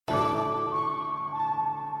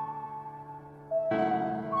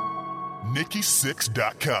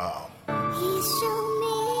NikkiSixx.com. He showed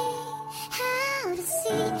me how to see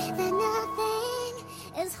that nothing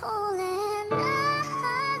is whole and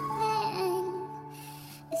nothing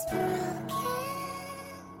is broken.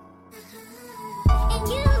 And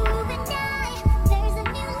you and I, there's a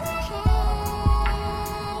new life.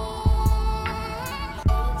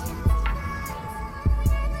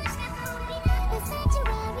 A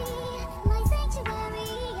sanctuary, my sanctuary.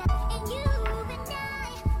 And you and I,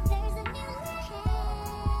 there's a new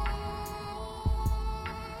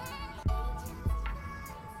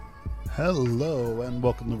Hello and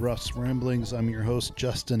welcome to Ruff's Ramblings. I'm your host,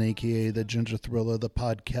 Justin, aka the Ginger Thriller, the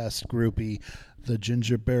podcast groupie, the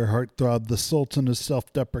Ginger Bear Heartthrob, the Sultan of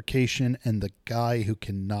Self-Deprecation, and the guy who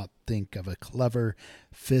cannot think of a clever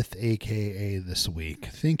fifth aka this week.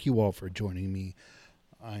 Thank you all for joining me.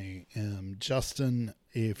 I am Justin.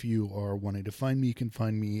 If you are wanting to find me, you can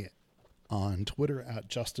find me on Twitter at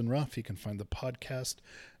Justin Ruff. You can find the podcast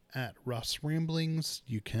at Ruff's Ramblings.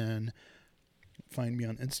 You can find me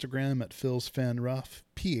on Instagram at PhilsFanRuff,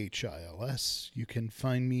 PHILS. You can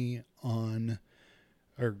find me you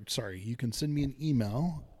can send me an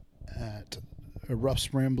email at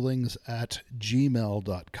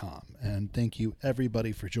ruffsramblings@gmail.com. And thank you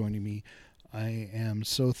everybody for joining me. I am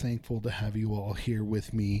so thankful to have you all here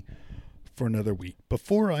with me for another week.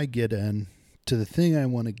 Before I get in to the thing I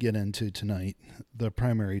want to get into tonight, the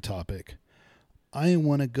primary topic, I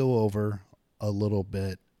want to go over a little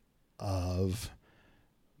bit of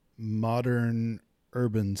modern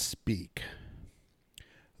urban speak.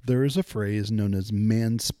 There is a phrase known as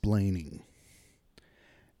mansplaining.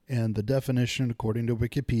 And the definition, according to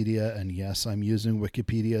Wikipedia, and yes, I'm using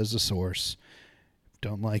Wikipedia as a source.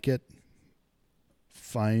 Don't like it?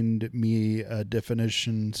 Find me a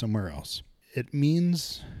definition somewhere else. It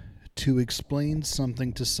means to explain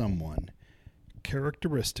something to someone,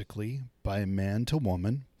 characteristically by man to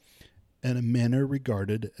woman, in a manner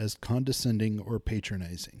regarded as condescending or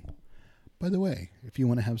patronizing. By the way, if you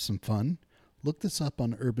want to have some fun, look this up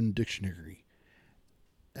on Urban Dictionary.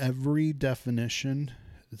 Every definition,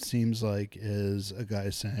 it seems like, is a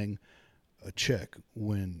guy saying a chick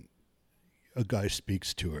when a guy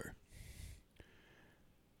speaks to her.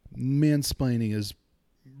 Mansplaining is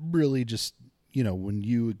really just, when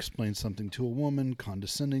you explain something to a woman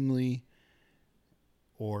condescendingly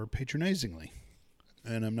or patronizingly.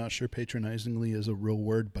 And I'm not sure patronizingly is a real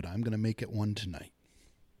word, but I'm going to make it one tonight.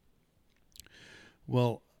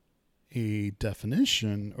 Well, a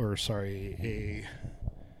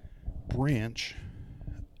branch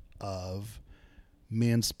of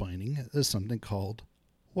mansplaining is something called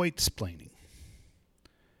whitesplaining.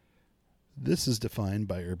 This is defined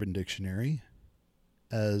by Urban Dictionary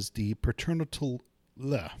as the paternalistic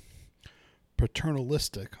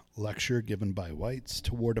lecture given by whites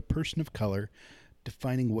toward a person of color,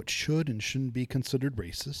 defining what should and shouldn't be considered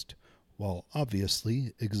racist, while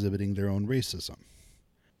obviously exhibiting their own racism.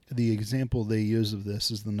 The example they use of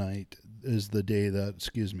this is the day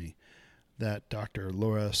that Dr.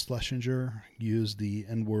 Laura Schlesinger used the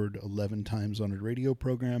N-word 11 times on a radio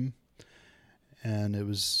program, and it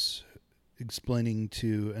was explaining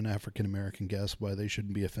to an African-American guest why they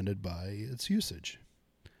shouldn't be offended by its usage.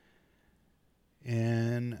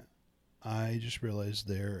 And I just realized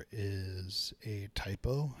there is a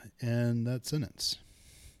typo in that sentence.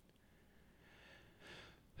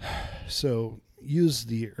 So use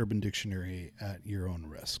the Urban Dictionary at your own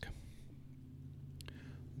risk.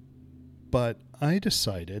 But I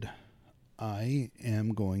decided I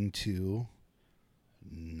am going to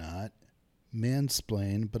not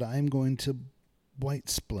mansplain, but I'm going to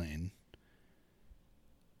whitesplain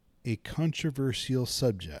a controversial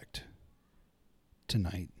subject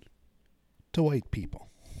tonight to white people.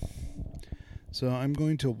 So I'm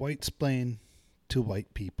going to whitesplain to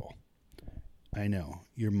white people. I know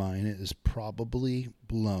your mind is probably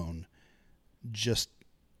blown just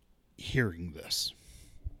hearing this.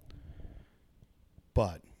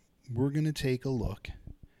 But we're going to take a look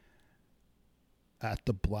at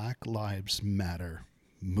the Black Lives Matter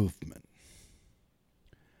movement.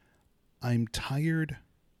 I'm tired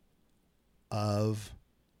of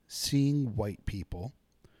seeing white people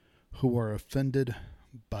who are offended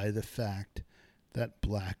by the fact that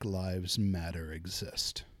Black Lives Matter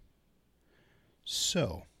exist.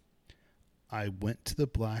 So, I went to the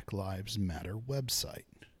Black Lives Matter website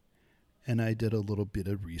and I did a little bit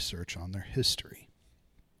of research on their history.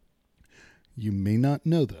 You may not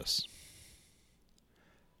know this,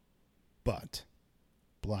 but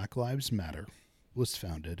Black Lives Matter was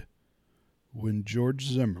founded when George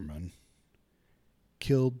Zimmerman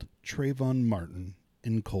killed Trayvon Martin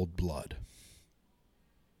in cold blood.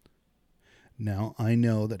 Now, I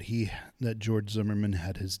know that George Zimmerman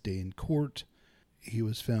had his day in court. He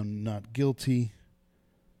was found not guilty.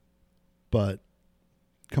 But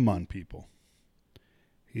come on, people.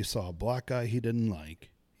 He saw a black guy he didn't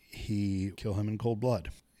like. He killed him in cold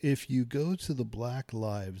blood. If you go to the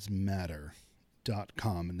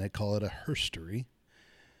blacklivesmatter.com, and they call it a herstory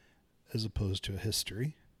as opposed to a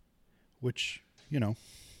history, which,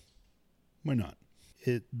 why not?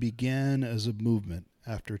 It began as a movement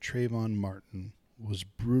after Trayvon Martin was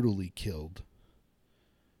brutally killed,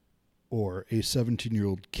 or a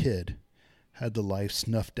 17-year-old kid had the life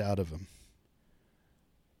snuffed out of him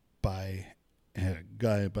by a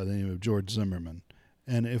guy by the name of George Zimmerman.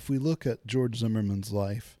 And if we look at George Zimmerman's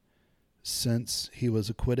life since he was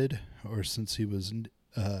acquitted, or since he was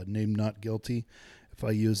named not guilty, if I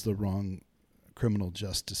use the wrong criminal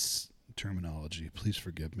justice terminology, please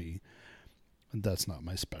forgive me. That's not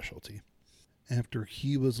my specialty. After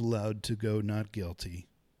he was allowed to go not guilty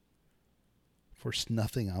for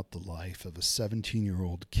snuffing out the life of a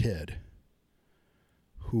 17-year-old kid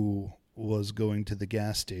who was going to the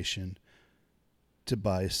gas station to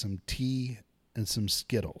buy some tea and some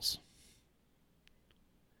Skittles,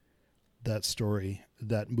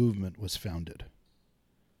 that movement was founded.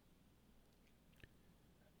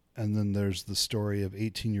 And then there's the story of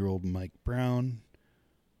 18-year-old Mike Brown,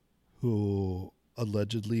 who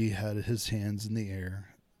allegedly had his hands in the air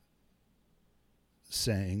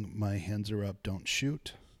saying, "My hands are up, don't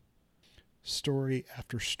shoot." Story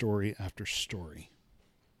after story after story.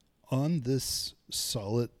 On this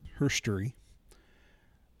solid herstory,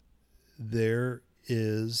 there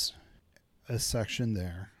is a section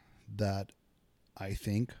there that I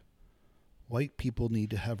think white people need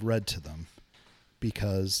to have read to them,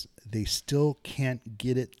 because they still can't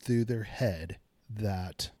get it through their head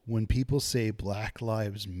that when people say Black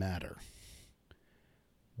Lives Matter,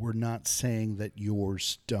 we're not saying that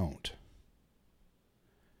yours don't.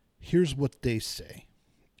 Here's what they say,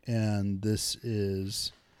 and this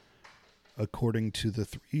is according to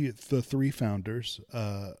the three founders,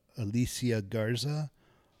 Alicia Garza,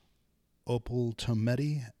 Opal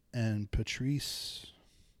Tometi, and Patrice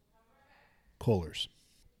Kohlers.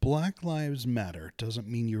 Black Lives Matter doesn't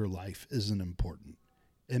mean your life isn't important.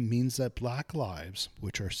 It means that black lives,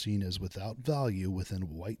 which are seen as without value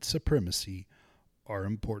within white supremacy, are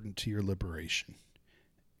important to your liberation.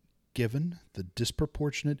 Given the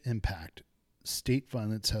disproportionate impact state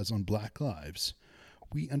violence has on black lives,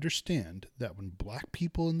 we understand that when black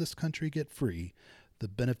people in this country get free, the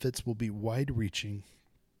benefits will be wide-reaching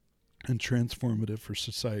and transformative for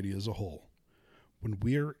society as a whole. When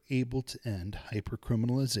we are able to end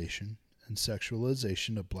hypercriminalization and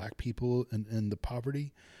sexualization of black people and the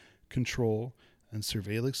poverty, control, and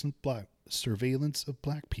surveillance of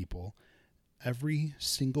black people, every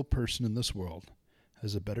single person in this world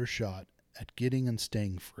has a better shot at getting and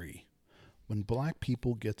staying free. When black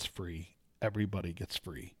people gets free, everybody gets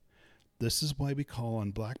free. This is why we call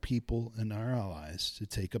on black people and our allies to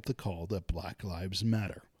take up the call that Black Lives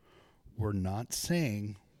Matter. We're not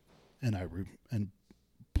saying, and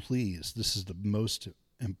please, this is the most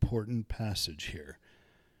important passage here.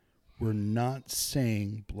 We're not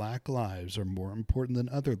saying black lives are more important than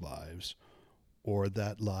other lives, or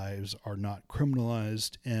that lives are not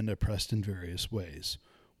criminalized and oppressed in various ways.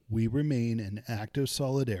 We remain in active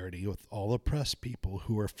solidarity with all oppressed people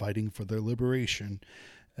who are fighting for their liberation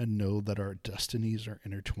and know that our destinies are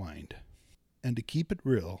intertwined. And to keep it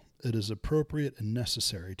real, it is appropriate and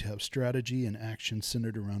necessary to have strategy and action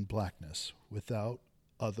centered around blackness without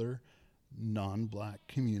other non-black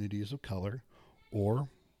communities of color, or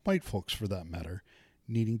white folks for that matter,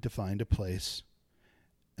 needing to find a place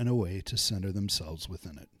and a way to center themselves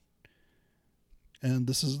within it. And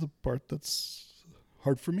this is the part that's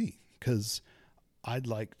hard for me, because I'd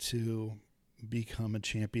like to become a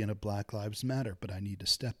champion of Black Lives Matter, but I need to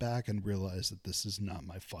step back and realize that this is not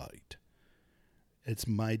my fight. It's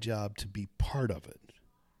my job to be part of it.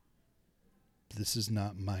 This is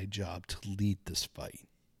not my job to lead this fight.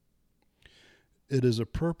 It is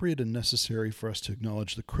appropriate and necessary for us to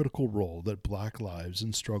acknowledge the critical role that black lives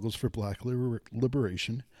and struggles for black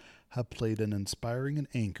liberation have played in inspiring and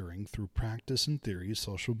anchoring through practice and theory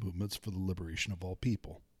social movements for the liberation of all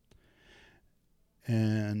people.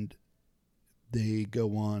 And they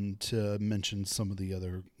go on to mention some of the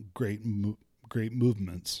other great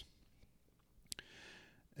movements.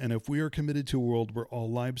 And if we are committed to a world where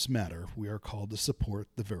all lives matter, we are called to support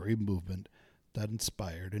the very movement that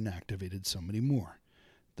inspired and activated so many more.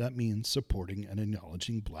 That means supporting and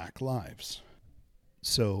acknowledging black lives.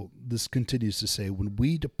 So this continues to say, when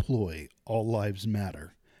we deploy All Lives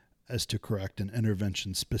Matter as to correct an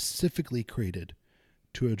intervention specifically created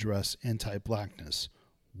to address anti-blackness,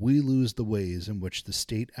 we lose the ways in which the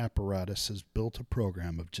state apparatus has built a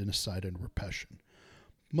program of genocide and repression,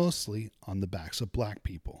 mostly on the backs of black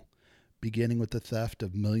people, beginning with the theft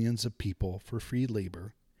of millions of people for free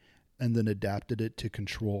labor, and then adapted it to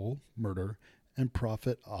control, murder, and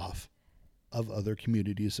profit off of other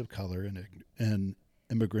communities of color and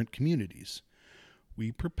immigrant communities.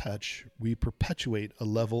 We perpetuate a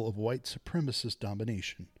level of white supremacist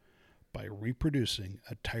domination by reproducing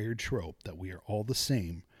a tired trope that we are all the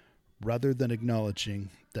same, rather than acknowledging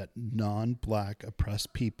that non-black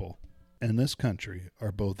oppressed people in this country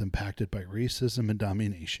are both impacted by racism and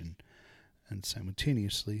domination, and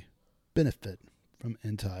simultaneously benefit from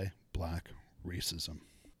anti-black racism.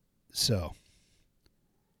 So,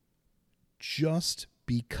 just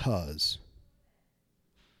because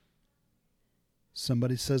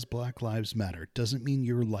somebody says Black Lives Matter doesn't mean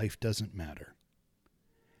your life doesn't matter.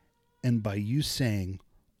 And by you saying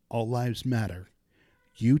all lives matter,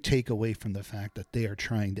 you take away from the fact that they are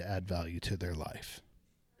trying to add value to their life.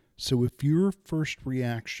 So if your first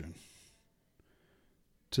reaction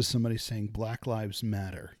to somebody saying Black Lives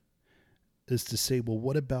Matter is to say, well,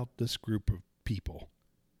 what about this group of people?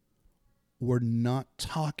 We're not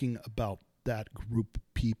talking about that group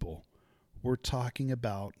of people. We're talking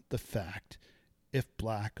about the fact if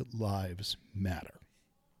Black lives matter.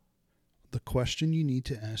 The question you need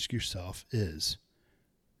to ask yourself is,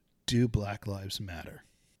 do Black lives matter?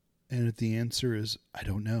 And if the answer is, I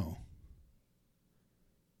don't know,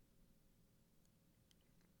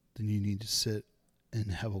 then you need to sit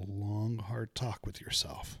and have a long, hard talk with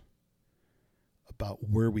yourself about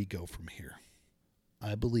where we go from here.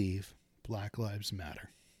 I believe Black lives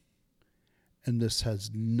matter. And this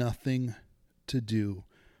has nothing to do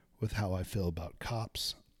with how I feel about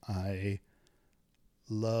cops. I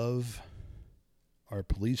love our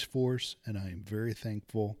police force, and I am very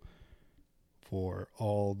thankful for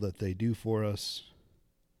all that they do for us.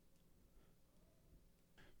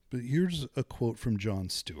 But here's a quote from Jon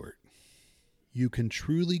Stewart. You can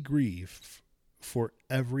truly grieve for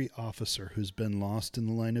every officer who's been lost in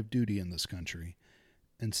the line of duty in this country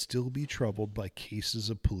and still be troubled by cases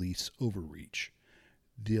of police overreach.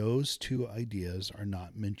 Those two ideas are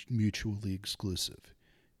not mutually exclusive.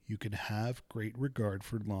 You can have great regard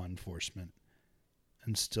for law enforcement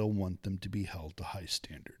and still want them to be held to high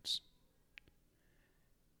standards.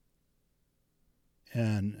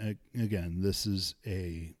 And again, this is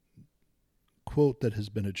a quote that has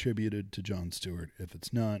been attributed to Jon Stewart. If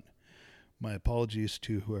it's not, my apologies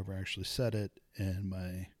to whoever actually said it, and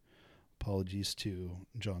my apologies to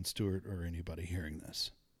Jon Stewart or anybody hearing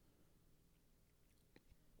this.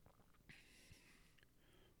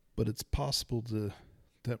 But it's possible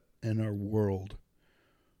that in our world,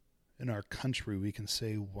 in our country, we can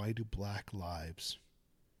say, why do Black lives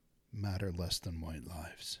matter less than white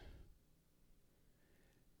lives?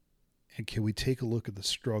 And can we take a look at the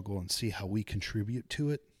struggle and see how we contribute to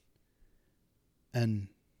it? And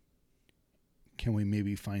can we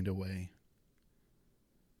maybe find a way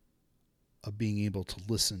of being able to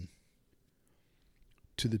listen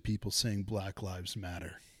to the people saying Black lives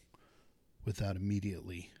matter without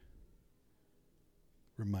immediately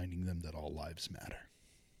reminding them that all lives matter?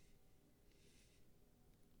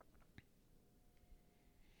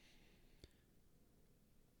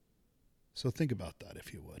 So think about that,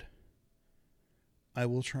 if you would. I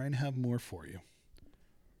will try and have more for you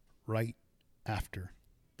right after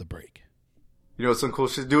the break. You know what's some cool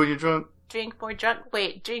shit to do when you're drunk? Drink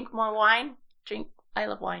more wine? I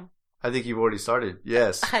love wine. I think you've already started.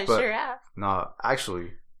 Yes. I sure have. No,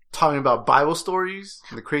 actually, talking about Bible stories,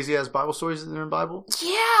 the crazy ass Bible stories that are in the Bible.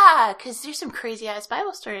 Yeah, because there's some crazy ass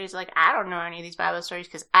Bible stories. Like, I don't know any of these Bible stories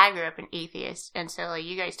because I grew up an atheist. And so, like,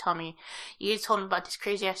 you guys told me about this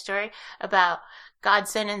crazy ass story about God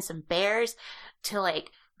sending some bears to, like,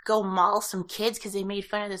 go maul some kids because they made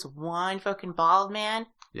fun of this one fucking bald man.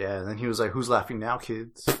 Yeah, and then he was like, who's laughing now,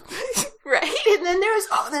 kids? Right? And then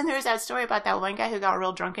there was that story about that one guy who got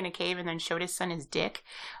real drunk in a cave and then showed his son his dick.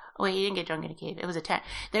 Wait, he didn't get drunk in a cave. It was a tent.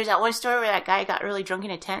 There's that one story where that guy got really drunk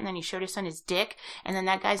in a tent and then he showed his son his dick. And then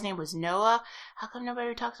that guy's name was Noah. How come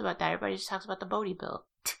nobody talks about that? Everybody just talks about the boat he built.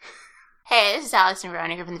 Hey, this is Allison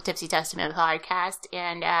Veronica from the Tipsy Testament podcast.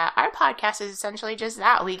 And our podcast is essentially just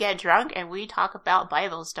that. We get drunk and we talk about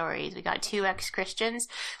Bible stories. We got two ex-Christians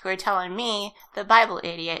who are telling me, the Bible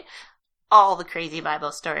idiot, all the crazy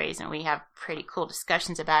Bible stories, and we have pretty cool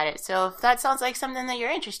discussions about it. So if that sounds like something that you're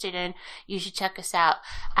interested in, you should check us out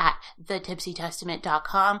at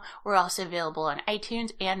thetipsytestament.com. We're also available on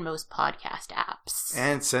iTunes and most podcast apps.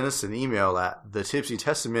 And send us an email at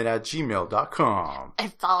thetipsytestament@gmail.com.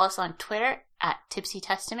 And follow us on Twitter at Tipsy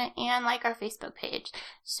Testament and like our Facebook page.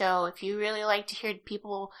 So if you really like to hear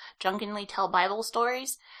people drunkenly tell Bible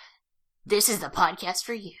stories, this is the podcast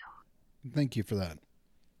for you. Thank you for that.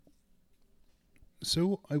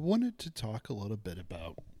 So I wanted to talk a little bit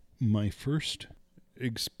about my first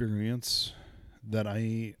experience that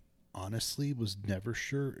I honestly was never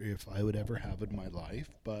sure if I would ever have in my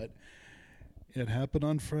life, but it happened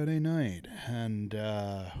on Friday night, and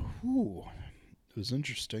it was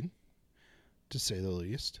interesting, to say the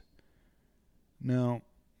least. Now,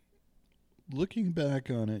 looking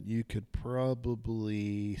back on it, you could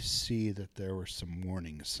probably see that there were some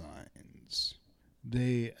warning signs.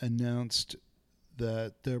 They announced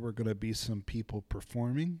that there were going to be some people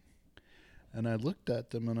performing, and I looked at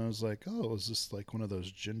them and I was like, oh, is this like one of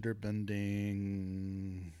those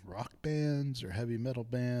gender-bending rock bands or heavy metal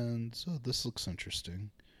bands? Oh, this looks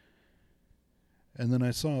interesting. And then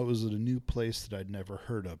I saw it was at a new place that I'd never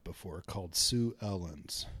heard of before called Sue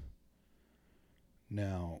Ellen's.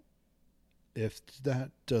 Now, if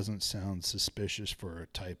that doesn't sound suspicious for a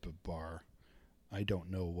type of bar, I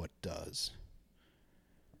don't know what does.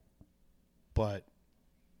 But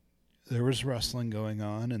there was wrestling going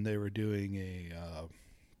on, and they were doing a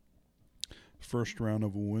first round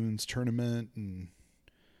of a women's tournament, and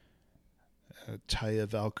Taya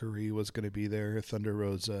Valkyrie was going to be there, Thunder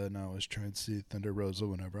Rosa, and I was trying to see Thunder Rosa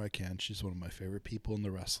whenever I can. She's one of my favorite people in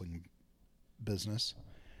the wrestling business.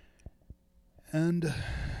 And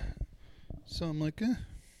so I'm like,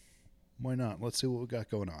 why not? Let's see what we got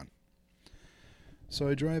going on. So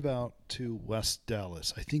I drive out to West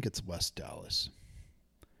Dallas. I think it's West Dallas.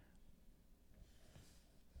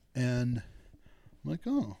 And I'm like,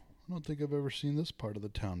 oh, I don't think I've ever seen this part of the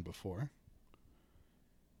town before.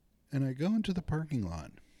 And I go into the parking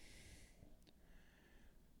lot.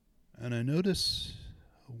 And I notice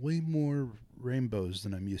way more rainbows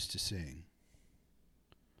than I'm used to seeing.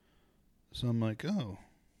 So I'm like, oh,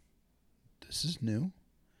 this is new.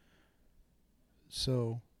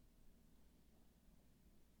 So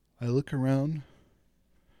I look around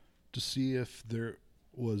to see if there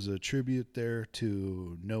was a tribute there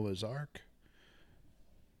to Noah's Ark,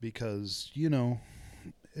 because, you know,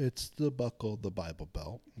 it's the buckle of the Bible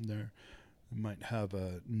Belt. There might have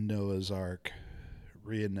a Noah's Ark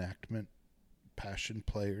reenactment, passion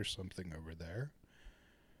play or something over there.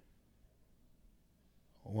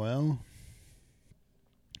 Well,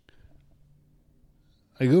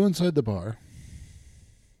 I go inside the bar.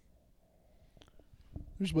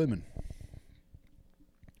 There's women.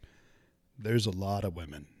 There's a lot of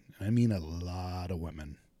women. I mean a lot of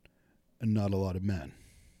women. And not a lot of men.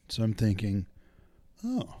 So I'm thinking,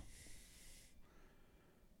 oh,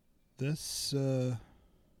 this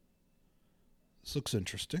looks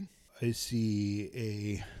interesting. I see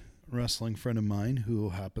a wrestling friend of mine who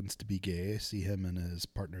happens to be gay. I see him and his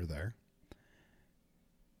partner there.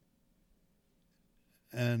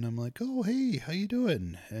 And I'm like, oh, hey, how you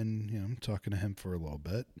doing? And, you know, I'm talking to him for a little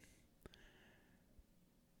bit.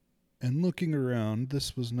 And looking around,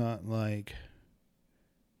 this was not like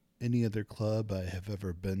any other club I have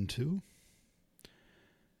ever been to.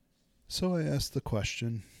 So I asked the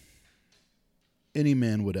question any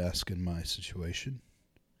man would ask in my situation.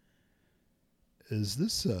 Is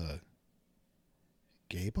this a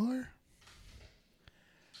gay bar?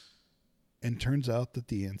 And turns out that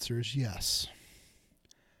the answer is yes.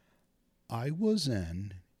 I was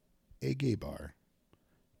in a gay bar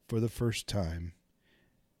for the first time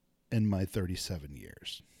in my 37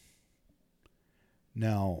 years.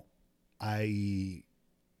 Now, I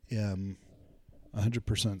am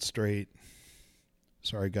 100% straight.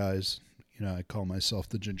 Sorry, guys. You know, I call myself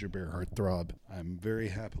the Ginger Bear Heartthrob. I'm very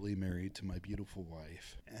happily married to my beautiful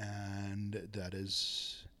wife. And that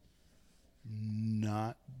is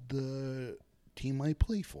not the team I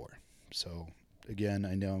play for. So, again,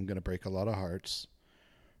 I know I'm going to break a lot of hearts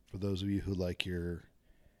for those of you who like your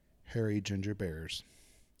hairy ginger bears.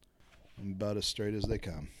 I'm about as straight as they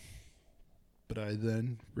come. But I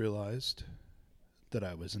then realized that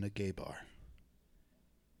I was in a gay bar.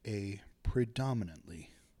 A predominantly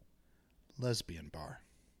lesbian bar.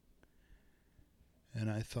 And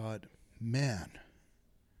I thought, man,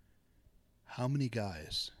 how many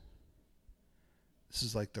guys, this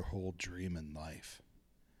is like their whole dream in life,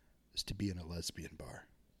 is to be in a lesbian bar.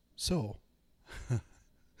 So,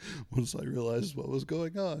 once I realized what was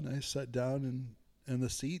going on, I sat down and in the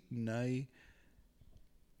seat, and I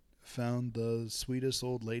found the sweetest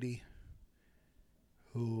old lady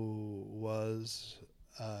who was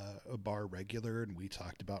a bar regular, and we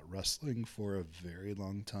talked about wrestling for a very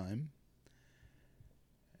long time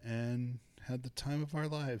and had the time of our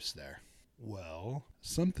lives there. Well,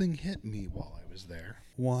 something hit me while I was there.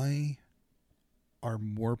 Why are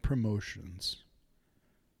more promotions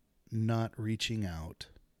not reaching out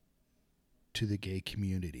to the gay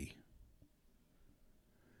community?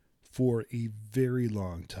 For a very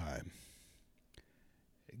long time,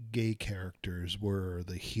 gay characters were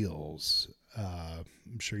the heels.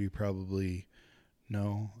 I'm sure you probably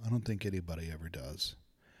know. I don't think anybody ever does.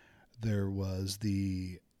 There was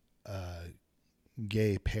the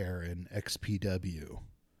gay pair in XPW.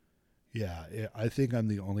 Yeah, I think I'm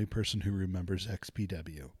the only person who remembers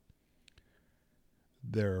XPW.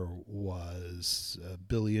 There was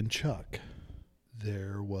Billy and Chuck.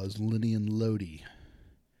 There was Lenny and Lodi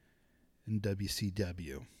in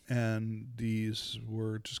WCW. And these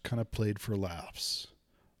were just kind of played for laughs.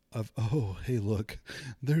 Of, oh, hey, look,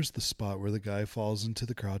 there's the spot where the guy falls into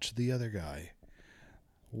the crotch of the other guy.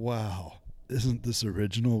 Wow. Isn't this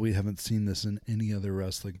original? We haven't seen this in any other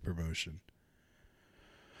wrestling promotion.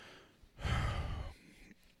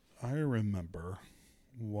 I remember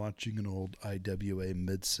watching an old IWA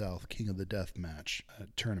Mid-South King of the Death match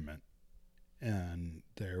tournament, and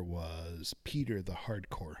there was Peter the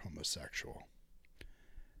hardcore homosexual.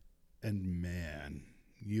 And man,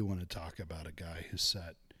 you want to talk about a guy who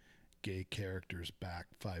set gay characters back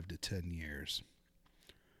 5 to 10 years.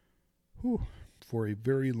 Whew. For a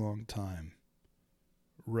very long time,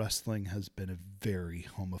 wrestling has been a very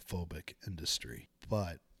homophobic industry.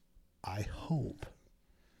 But I hope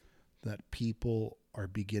that people are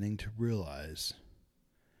beginning to realize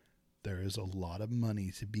there is a lot of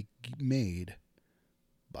money to be made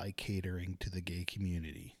by catering to the gay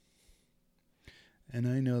community. And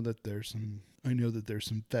I know that there's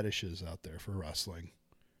some fetishes out there for wrestling.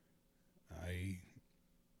 I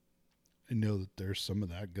know that there's some of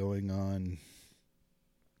that going on.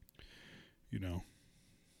 You know,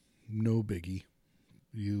 no biggie.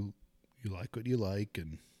 You like what you like,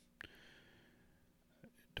 and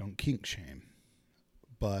don't kink shame.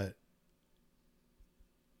 But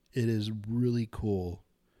it is really cool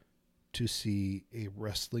to see a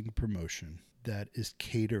wrestling promotion that is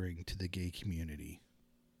catering to the gay community.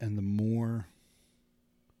 And the more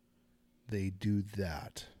they do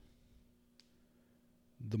that,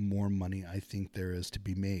 the more money I think there is to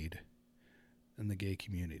be made in the gay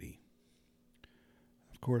community.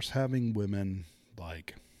 Of course, having women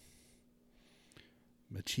like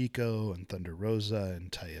Machiko and Thunder Rosa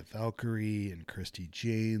and Taya Valkyrie and Christy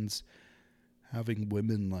Janes, having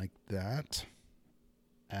women like that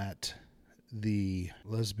at the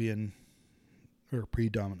lesbian or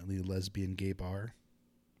predominantly lesbian gay bar,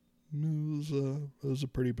 it was a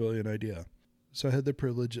pretty brilliant idea. So I had the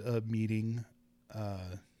privilege of meeting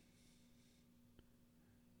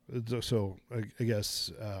so I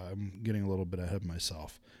guess I'm getting a little bit ahead of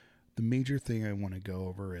myself. The major thing I want to go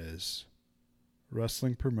over is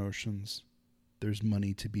wrestling promotions. There's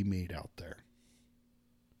money to be made out there.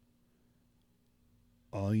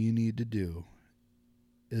 All you need to do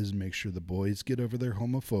is make sure the boys get over their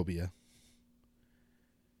homophobia,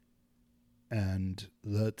 and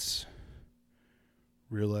let's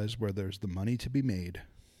realize where there's the money to be made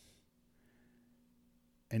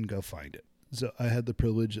and go find it. So I had the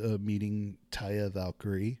privilege of meeting Taya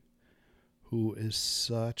Valkyrie, who is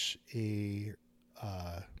such a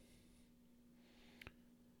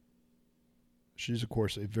she's of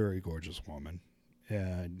course a very gorgeous woman,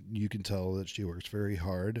 and you can tell that she works very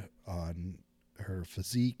hard on her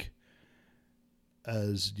physique,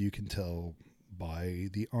 as you can tell by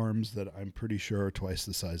the arms that I'm pretty sure are twice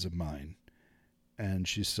the size of mine, and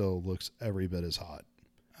she still looks every bit as hot.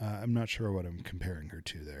 I'm not sure what I'm comparing her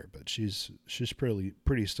to there, but she's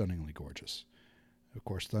pretty stunningly gorgeous. Of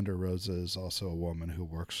course, Thunder Rosa is also a woman who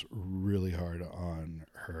works really hard on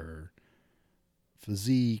her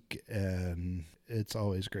physique, and it's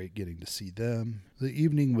always great getting to see them. The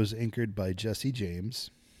evening was anchored by Jesse James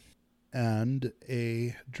and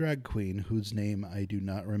a drag queen whose name I do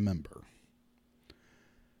not remember.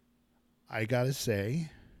 I gotta say,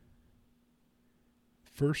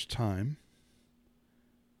 first time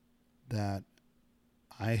that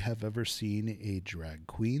I have ever seen a drag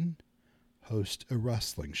queen host a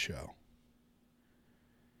wrestling show.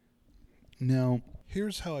 Now,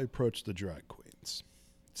 here's how I approach the drag queens.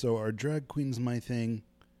 So are drag queens my thing?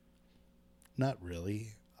 Not really.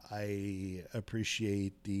 I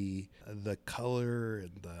appreciate the color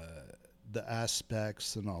and the the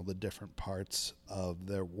aspects and all the different parts of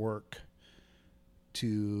their work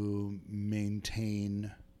to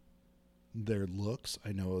maintain their looks.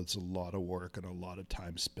 I know it's a lot of work and a lot of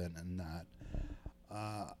time spent in that.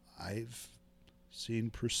 I've seen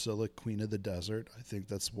Priscilla, Queen of the Desert. I think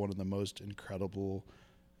that's one of the most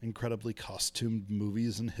incredibly costumed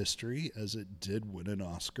movies in history, as it did win an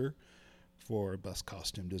Oscar for Best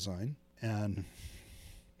Costume Design. And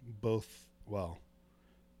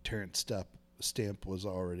Terrence Stamp was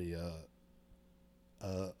already a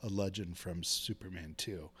legend from Superman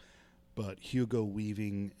 2. But Hugo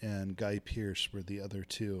Weaving and Guy Pearce were the other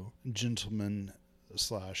two gentlemen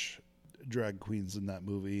 / drag queens in that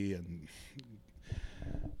movie, and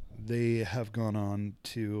they have gone on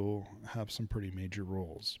to have some pretty major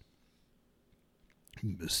roles.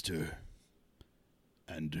 Mr.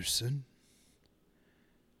 Anderson?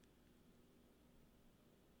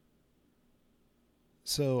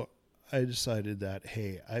 So I decided that,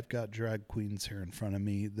 hey, I've got drag queens here in front of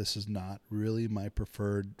me. This is not really my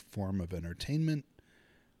preferred form of entertainment.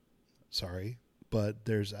 Sorry, but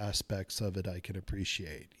there's aspects of it I can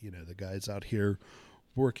appreciate. You know, the guys out here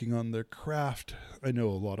working on their craft. I know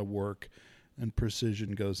a lot of work and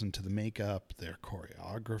precision goes into the makeup, their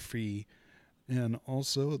choreography, and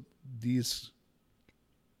also these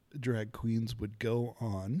drag queens would go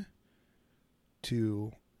on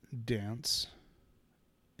to dance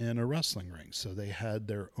in a wrestling ring. So they had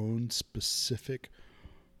their own specific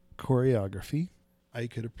choreography. I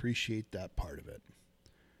could appreciate that part of it.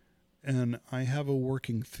 And I have a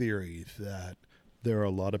working theory that there are a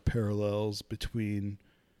lot of parallels between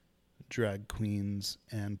drag queens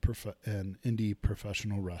and indie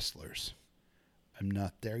professional wrestlers. I'm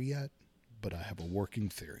not there yet, but I have a working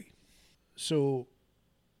theory. So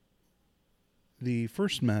the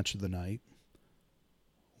first match of the night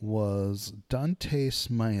was Dante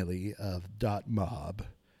Smiley of Dot Mob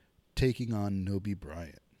taking on Nobi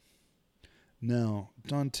Bryant. Now,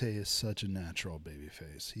 Dante is such a natural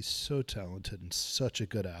babyface. He's so talented and such a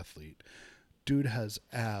good athlete. Dude has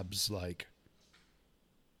abs like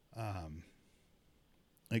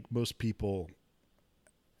most people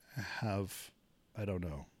have. I don't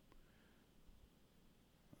know.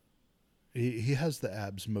 He has the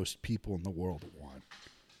abs most people in the world want.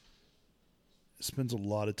 Spends a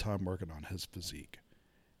lot of time working on his physique.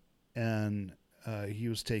 And he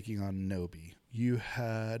was taking on Nobi. You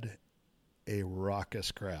had a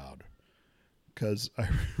raucous crowd. Because I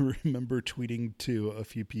remember tweeting to a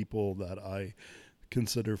few people that I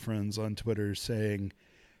consider friends on Twitter saying,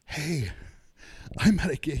 hey, I'm at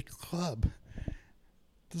a gay club.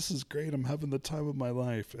 This is great. I'm having the time of my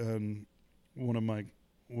life. And one of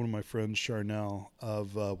my friends, Charnel,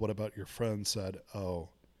 of What About Your Friend, said, oh,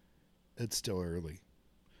 it's still early.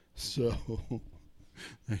 So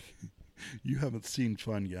you haven't seen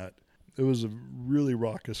fun yet. It was a really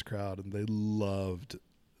raucous crowd, and they loved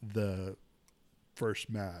the first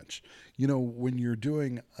match. You know, when you're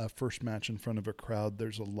doing a first match in front of a crowd,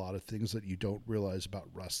 there's a lot of things that you don't realize about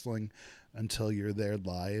wrestling until you're there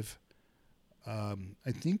live.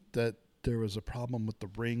 I think that there was a problem with the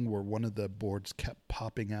ring where one of the boards kept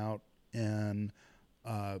popping out, and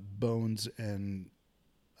Bones and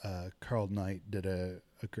Carl Knight did a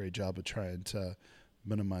great job of trying to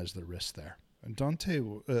minimize the risk there. And Dante,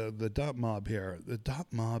 the Dot Mob here, the Dot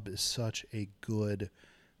Mob is such a good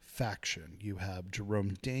faction. You have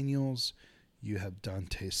Jerome Daniels, you have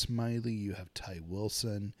Dante Smiley, you have Ty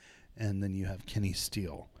Wilson, and then you have Kenny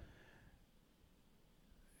Steele.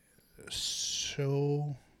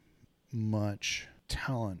 So much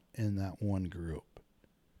talent in that one group.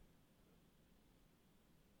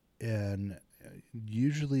 And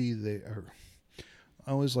usually they are,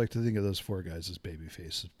 I always like to think of those four guys as baby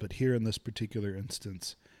faces, but here in this particular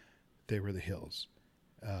instance, they were the heels.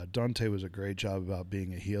 Dante was a great job about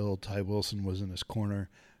being a heel. Ty Wilson was in his corner,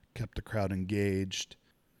 kept the crowd engaged.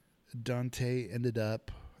 Dante ended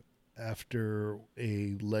up, after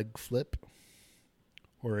a leg flip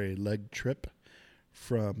or a leg trip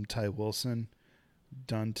from Ty Wilson,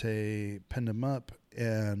 Dante pinned him up,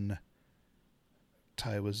 and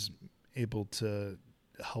Ty was able to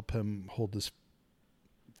help him hold his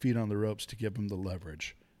feet on the ropes to give him the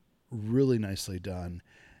leverage. Really nicely done,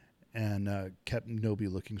 and kept Nobi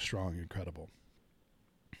looking strong and credible.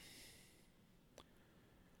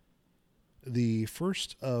 The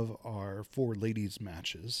first of our four ladies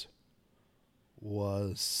matches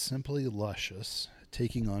was Simply Luscious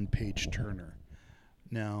taking on Paige Turner.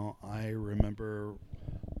 Now, I remember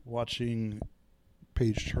watching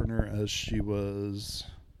Paige Turner as she was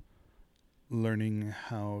learning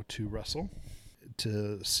how to wrestle.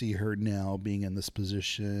 to see her now being in this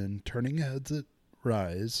position, turning heads at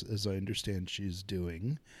Rise, as I understand she's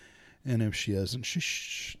doing. And if she hasn't,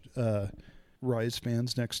 Rise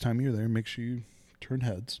fans, next time you're there, make sure you turn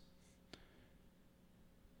heads.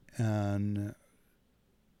 And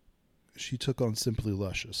she took on Simply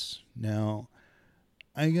Luscious. Now,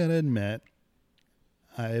 I gotta admit,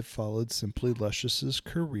 I've followed Simply Luscious's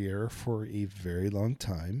career for a very long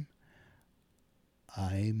time.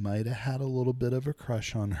 I might have had a little bit of a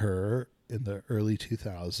crush on her in the early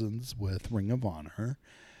 2000s with Ring of Honor.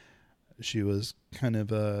 She was kind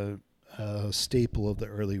of a staple of the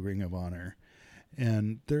early Ring of Honor.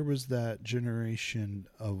 And there was that generation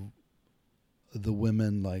of the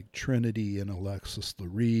women like Trinity and Alexis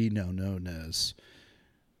Lurie, now known as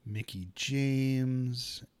Mickie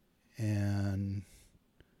James, and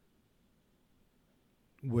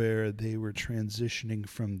where they were transitioning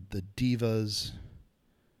from the divas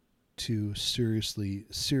to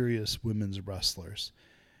serious women's wrestlers.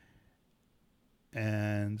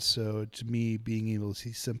 And so to me, being able to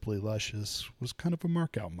see Simply Luscious was kind of a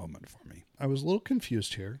mark-out moment for me. I was a little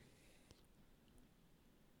confused here.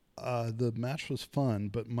 The match was fun,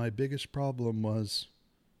 but my biggest problem was,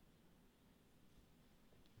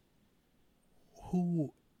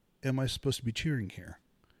 who am I supposed to be cheering here?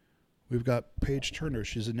 We've got Paige Turner.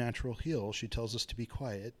 She's a natural heel. She tells us to be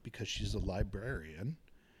quiet because she's a librarian.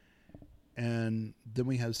 And then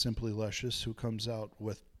we have Simply Luscious, who comes out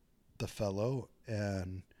with the fellow,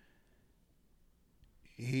 and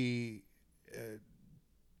she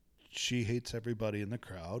hates everybody in the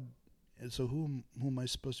crowd. And so who am I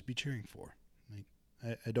supposed to be cheering for?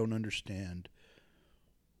 Like, I don't understand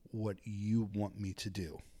what you want me to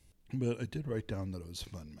do. But I did write down that it was a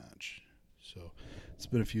fun match. So it's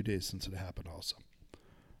been a few days since it happened also.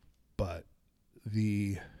 But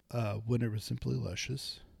the winner was Simply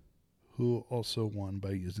Luscious, who also won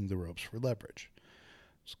by using the ropes for leverage. I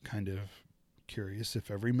was kind of curious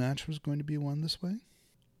if every match was going to be won this way.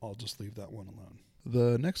 I'll just leave that one alone.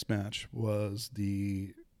 The next match was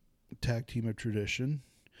the Tag Team of Tradition,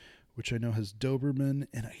 which I know has Doberman,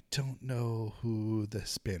 and I don't know who the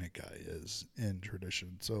Hispanic guy is in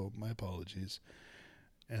Tradition, so my apologies.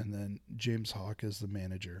 And then James Hawk is the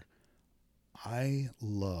manager. I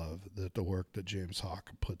love the work that James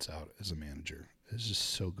Hawk puts out as a manager. It's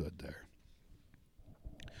just so good there.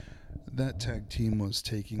 That tag team was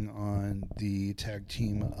taking on the tag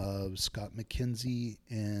team of Scott McKenzie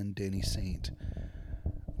and Danny Saint.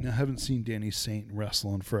 Now, I haven't seen Danny Saint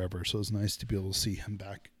wrestle in forever, so it's nice to be able to see him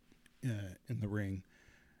back in the ring.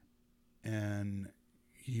 And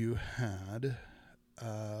you had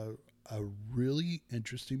a really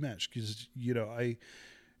interesting match because, I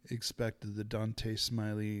expected the Dante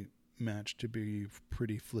Smiley match to be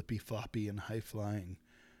pretty flippy floppy and high flying,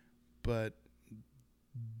 but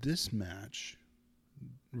this match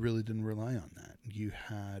really didn't rely on that.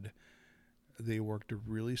 They worked a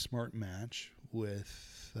really smart match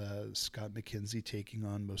with Scott McKenzie taking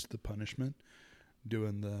on most of the punishment,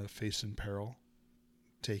 doing the face in peril,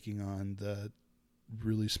 taking on the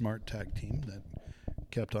really smart tag team that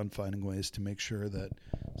kept on finding ways to make sure that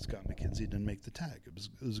Scott McKenzie didn't make the tag. It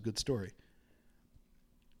was a good story.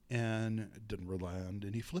 And it didn't rely on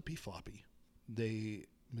any flippy floppy.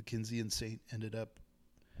 McKenzie and Saint ended up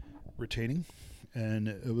retaining, and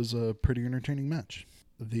it was a pretty entertaining match.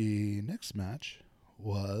 The next match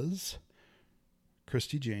was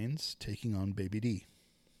Christy Janes taking on Baby D.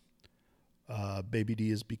 Baby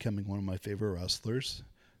D is becoming one of my favorite wrestlers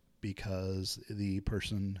because the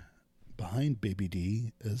person behind Baby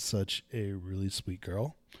D is such a really sweet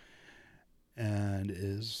girl and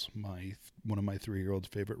is one of my 3-year-old's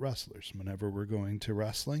favorite wrestlers. Whenever we're going to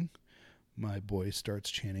wrestling, my boy starts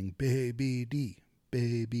chanting, Baby D,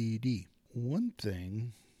 Baby D. One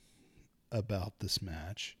thing about this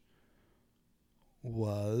match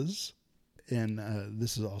was, and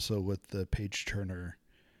this is also with the Paige Turner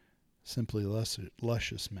Simply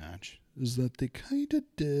Luscious match, is that they kind of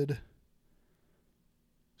did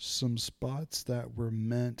some spots that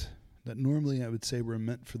normally I would say were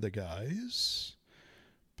meant for the guys,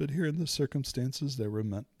 but here in the circumstances they were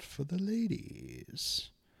meant for the ladies.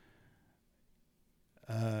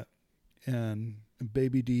 And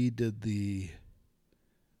Baby D did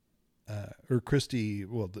Christy,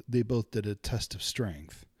 they both did a test of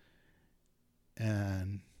strength.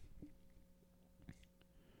 And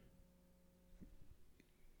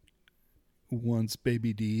once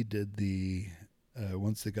Baby D did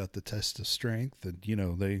once they got the test of strength, and,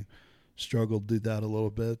 they struggled to do that a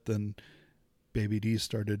little bit, then Baby D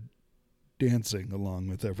started dancing along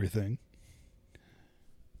with everything.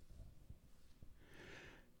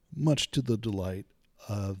 much to the delight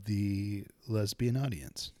of the lesbian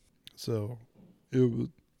audience. So the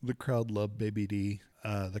crowd loved Baby D.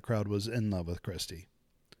 The crowd was in love with Christy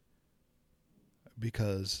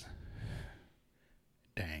because,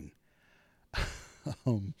 dang,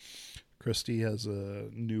 Christy has a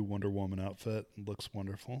new Wonder Woman outfit, looks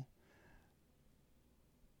wonderful.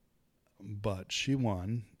 But she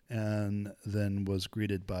won and then was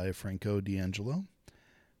greeted by Franco D'Angelo,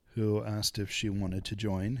 who asked if she wanted to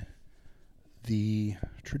join the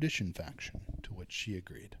Tradition faction, to which she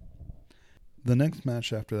agreed. The next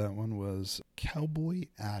match after that one was Cowboy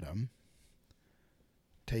Adam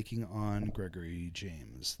taking on Gregory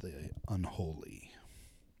James, the Unholy.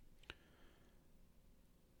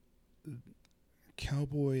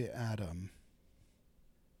 Cowboy Adam,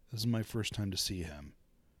 this is my first time to see him.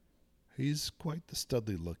 He's quite the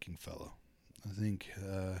studly looking fellow. I think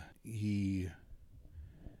he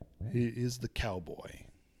is the cowboy.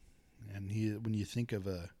 And when you think of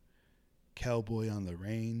a cowboy on the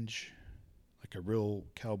range, like a real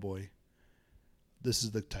cowboy, this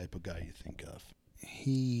is the type of guy you think of.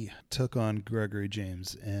 He took on Gregory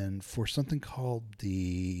James, and for something called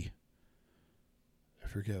I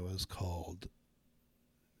forget what it was called,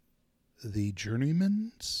 the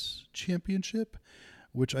Journeyman's Championship,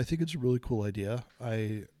 which I think is a really cool idea.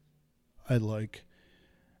 I like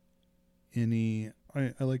I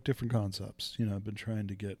like different concepts. You know, I've been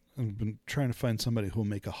trying to find somebody who will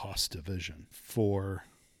make a Haas division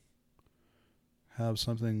have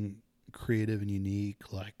something creative and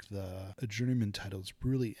unique like a journeyman title. Is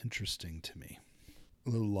really interesting to me. A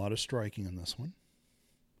lot of striking in this one,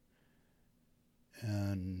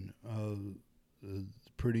 and a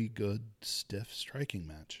pretty good stiff striking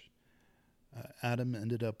match. Adam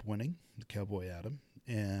ended up winning, the Cowboy Adam,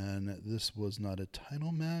 and this was not a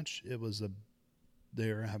title match. It was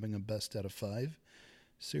they're having a best out of 5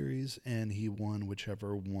 series, and he won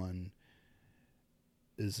whichever one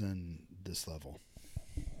is in this level.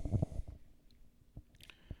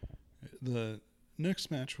 The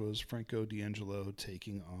next match was Franco D'Angelo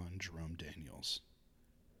taking on Jerome Daniels.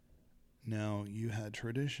 Now, you had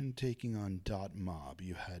Tradition taking on Dot Mob.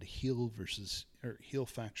 You had heel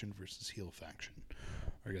faction versus heel faction.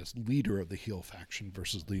 Or I guess leader of the heel faction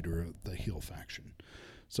versus leader of the heel faction.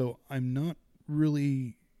 So I'm not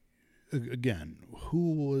really, again,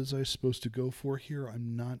 who was I supposed to go for here?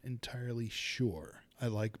 I'm not entirely sure. I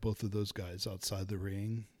like both of those guys outside the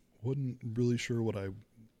ring. Wasn't really sure what I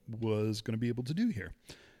was going to be able to do here.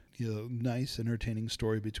 You know, nice, entertaining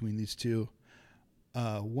story between these two.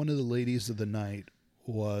 One of the ladies of the night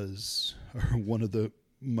was, or one of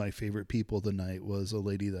my favorite people of the night was a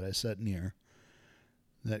lady that I sat near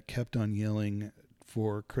that kept on yelling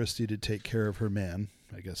for Christy to take care of her man.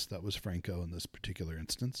 I guess that was Franco in this particular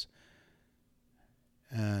instance.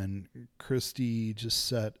 And Christy just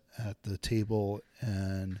sat at the table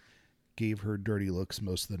and gave her dirty looks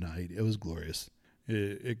most of the night. It was glorious.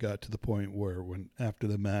 It got to the point where after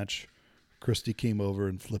the match, Christy came over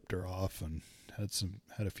and flipped her off and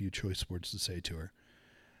had a few choice words to say to her.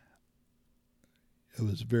 It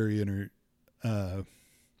was very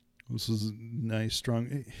this was nice,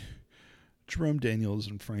 strong. Jerome Daniels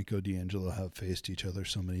and Franco D'Angelo have faced each other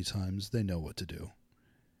so many times. They know what to do.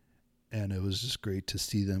 And it was just great to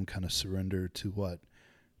see them kind of surrender to what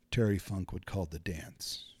Terry Funk would call the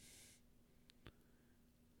dance.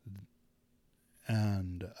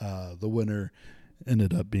 And the winner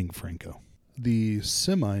ended up being Franco. The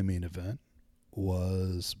semi-main event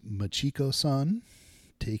was Machiko-san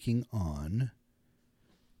taking on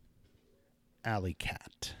Alley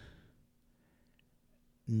Cat.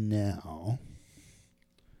 Now,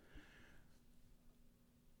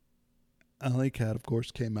 Alley Cat, of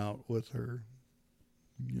course, came out with her,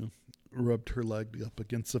 rubbed her leg up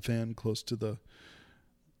against the fan close to the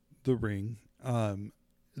ring.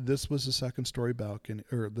 This was a second-story balcony,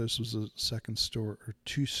 or this was a second-story or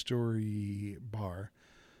two-story bar.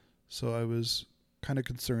 So I was kind of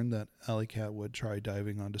concerned that Alley Cat would try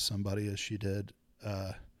diving onto somebody as she did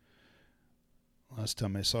last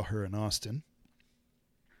time I saw her in Austin.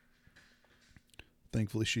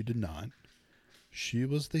 Thankfully, she did not. She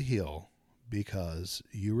was the heel because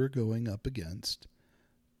you were going up against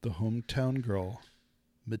the hometown girl,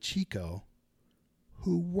 Machiko,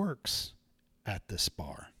 who works at this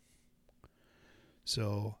bar.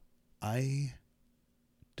 So I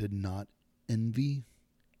did not envy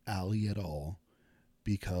Allie at all,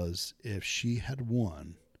 because if she had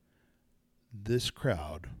won, this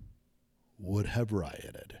crowd would have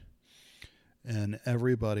rioted. And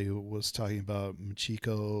everybody was talking about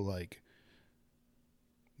Machiko, like,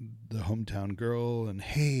 the hometown girl, and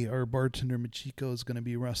hey, our bartender Michiko is going to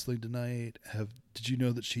be wrestling tonight. Did you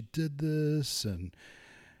know that she did this? And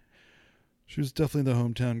she was definitely the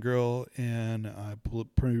hometown girl, and I'm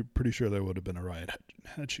pretty sure there would have been a riot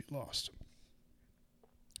had she lost.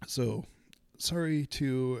 So, sorry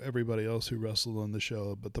to everybody else who wrestled on the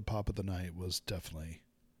show, but the pop of the night was definitely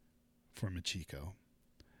for Michiko.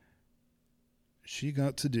 She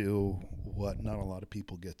got to do what not a lot of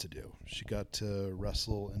people get to do. She got to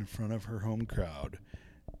wrestle in front of her home crowd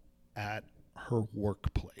at her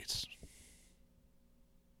workplace.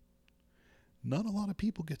 Not a lot of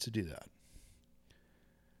people get to do that.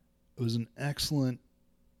 It was an excellent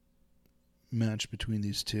match between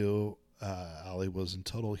these two. Ali was in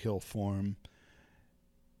total heel form,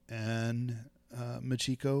 and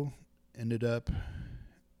Michiko ended up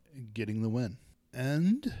getting the win.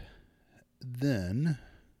 And then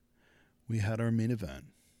we had our main event,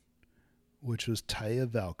 which was Taya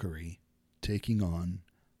Valkyrie taking on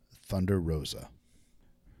Thunder Rosa.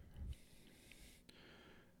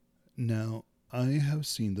 Now, I have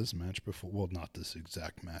seen this match before. Well, not this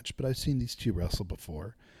exact match, but I've seen these two wrestle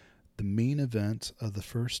before. The main event of the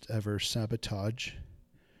first ever Sabotage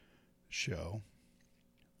show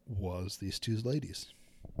was these two ladies.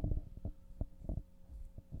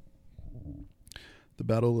 The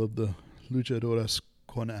Battle of the Luchadoras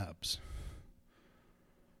con Abs.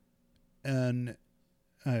 And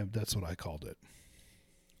that's what I called it.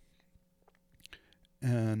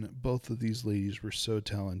 And both of these ladies were so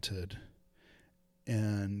talented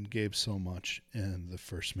and gave so much in the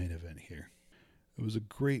first main event here. It was a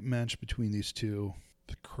great match between these two.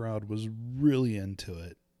 The crowd was really into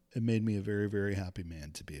it. It made me a very, very happy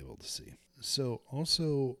man to be able to see. So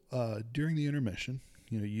also during the intermission,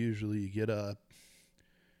 usually you get up,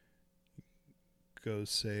 go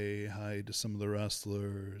say hi to some of the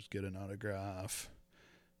wrestlers, get an autograph,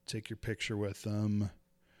 take your picture with them,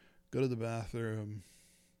 go to the bathroom.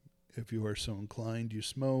 If you are so inclined, you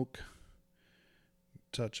smoke,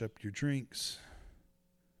 touch up your drinks,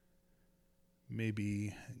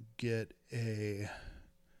 maybe get a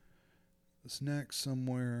snack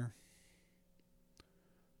somewhere.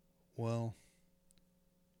 Well,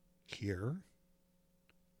 here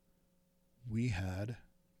we had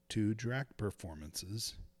 2 drag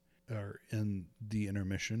performances in the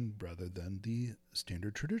intermission rather than the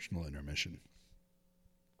standard traditional intermission.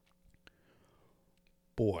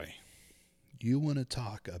 Boy, you want to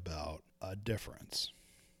talk about a difference.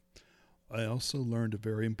 I also learned a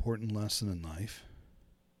very important lesson in life.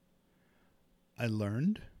 I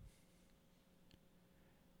learned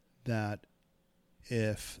that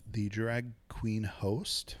if the drag queen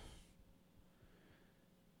host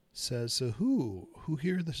says, so who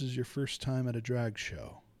here, this is your first time at a drag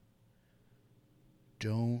show,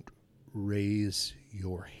 don't raise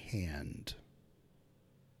your hand.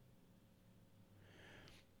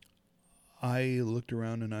 I looked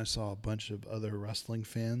around and I saw a bunch of other wrestling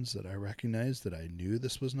fans that I recognized that I knew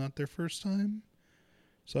this was not their first time.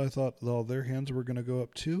 So I thought, well, their hands were going to go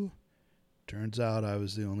up too. Turns out I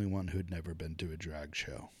was the only one who'd never been to a drag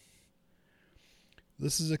show.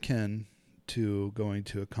 This is akin to going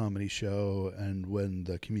to a comedy show and when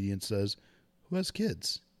the comedian says, who has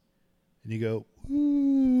kids? And you go,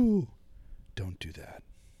 woo, don't do that.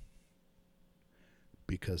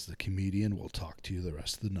 Because the comedian will talk to you the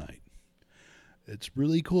rest of the night. It's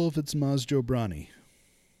really cool if it's Maz Jobrani.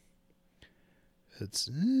 It's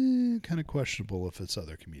kind of questionable if it's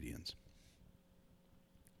other comedians.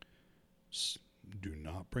 Do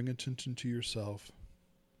not bring attention to yourself.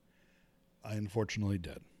 I unfortunately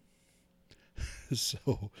did.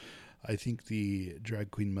 So I think the drag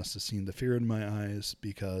queen must have seen the fear in my eyes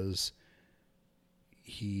because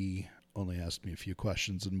he only asked me a few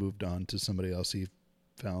questions and moved on to somebody else he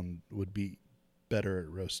found would be better at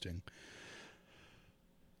roasting.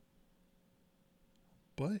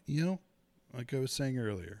 But, like I was saying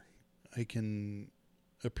earlier, I can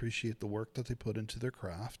appreciate the work that they put into their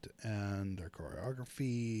craft and their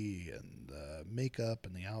choreography and the makeup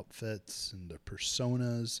and the outfits and the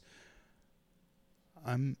personas.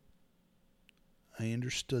 I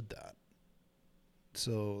understood that.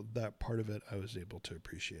 So that part of it I was able to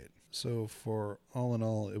appreciate. So for all in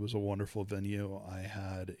all, it was a wonderful venue. I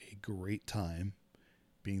had a great time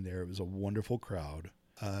being there. It was a wonderful crowd,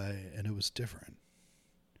 and it was different.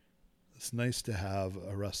 It's nice to have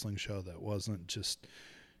a wrestling show that wasn't just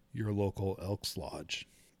your local Elks Lodge.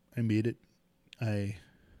 I made it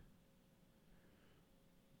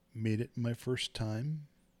my first time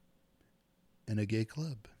in a gay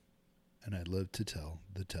club, and I lived to tell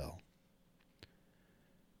the tale.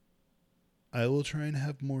 I will try and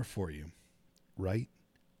have more for you, right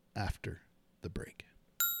after the break.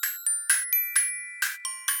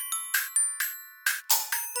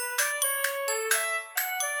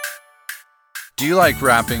 Do you like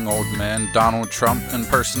rapping old men, Donald Trump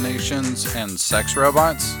impersonations, and sex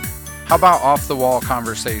robots? How about off-the-wall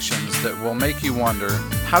conversations that will make you wonder,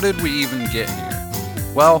 how did we even get here?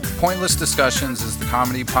 Well, Pointless Discussions is the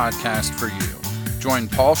comedy podcast for you. Join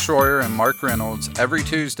Paul Schroyer and Mark Reynolds every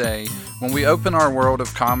Tuesday when we open our world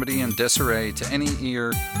of comedy and disarray to any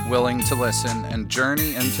ear willing to listen and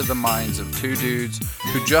journey into the minds of two dudes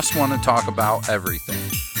who just want to talk about everything.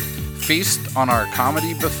 Feast on our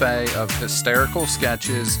comedy buffet of hysterical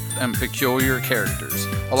sketches and peculiar characters,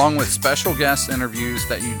 along with special guest interviews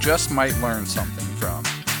that you just might learn something from.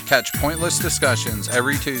 Catch Pointless Discussions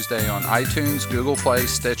every Tuesday on iTunes, Google Play,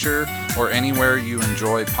 Stitcher, or anywhere you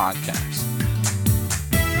enjoy podcasts.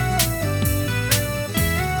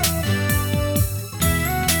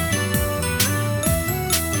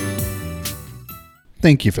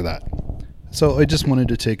 Thank you for that. So I just wanted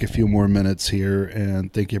to take a few more minutes here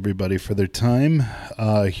and thank everybody for their time.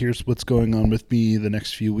 Here's what's going on with me the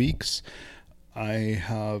next few weeks. I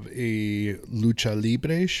have a Lucha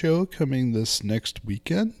Libre show coming this next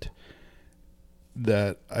weekend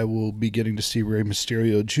that I will be getting to see Rey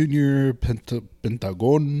Mysterio Jr.,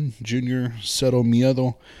 Pentagon Jr., Cero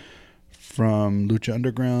Miedo from Lucha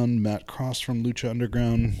Underground, Matt Cross from Lucha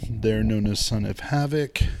Underground. They're known as Son of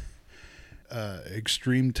Havoc.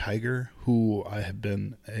 Extreme Tiger, who I have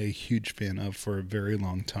been a huge fan of for a very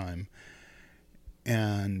long time.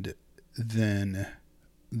 And then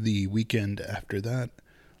the weekend after that,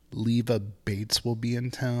 Leva Bates will be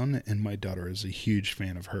in town, and my daughter is a huge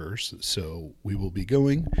fan of hers, so we will be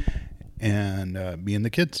going, and me and the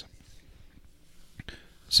kids.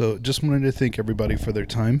 So just wanted to thank everybody for their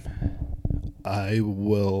time.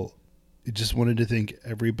 Just wanted to thank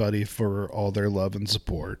everybody for all their love and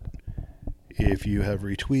support. If you have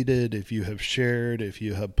retweeted, if you have shared, if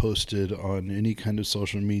you have posted on any kind of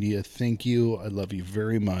social media, thank you. I love you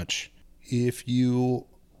very much. If you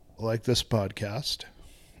like this podcast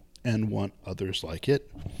and want others like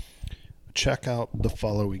it, check out the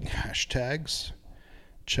following hashtags.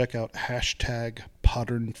 Check out hashtag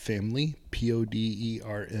Podern Family,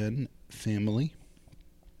 Podern Family.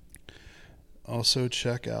 Also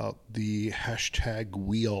check out the hashtag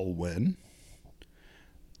We All Win.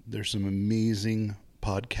 There's some amazing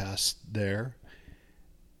podcasts there.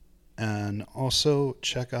 And also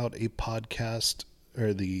check out a podcast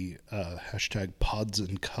or the hashtag Pods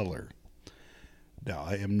in Color. Now,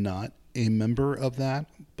 I am not a member of that,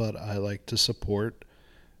 but I like to support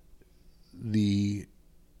the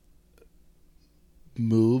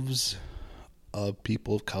moves of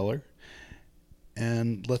people of color.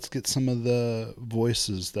 And let's get some of the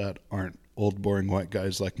voices that aren't old, boring white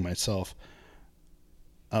guys like myself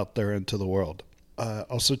out there into the world.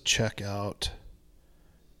 Also check out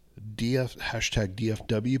hashtag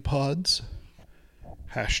DFW pods,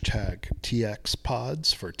 hashtag TX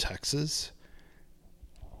pods for Texas.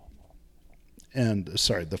 And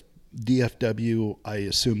sorry, the DFW, I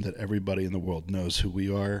assume that everybody in the world knows who we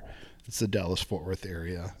are. It's the Dallas-Fort Worth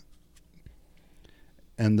area.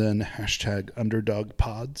 And then hashtag underdog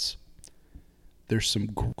pods. There's some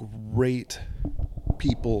great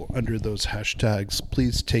people under those hashtags.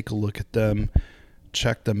 Please take a look at them.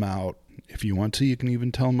 Check them out. If you want to, you can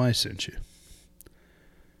even tell them I sent you.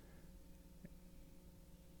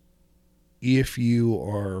 If you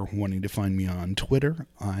are wanting to find me on Twitter,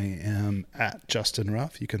 I am at Justin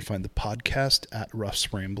Ruff. You can find the podcast at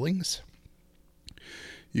Ruff's Ramblings.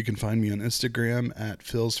 You can find me on Instagram at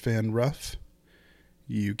PhilsFanRuff.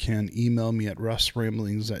 You can email me at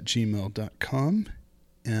ruffsramblings@gmail.com.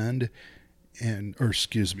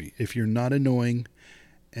 If you're not annoying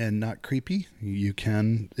and not creepy, you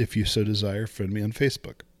can, if you so desire, friend me on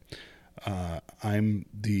Facebook. I'm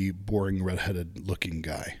the boring redheaded looking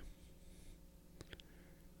guy.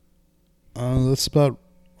 That's about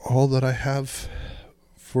all that I have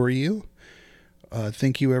for you.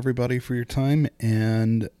 Thank you everybody for your time,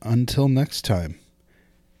 and until next time,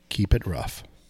 keep it rough.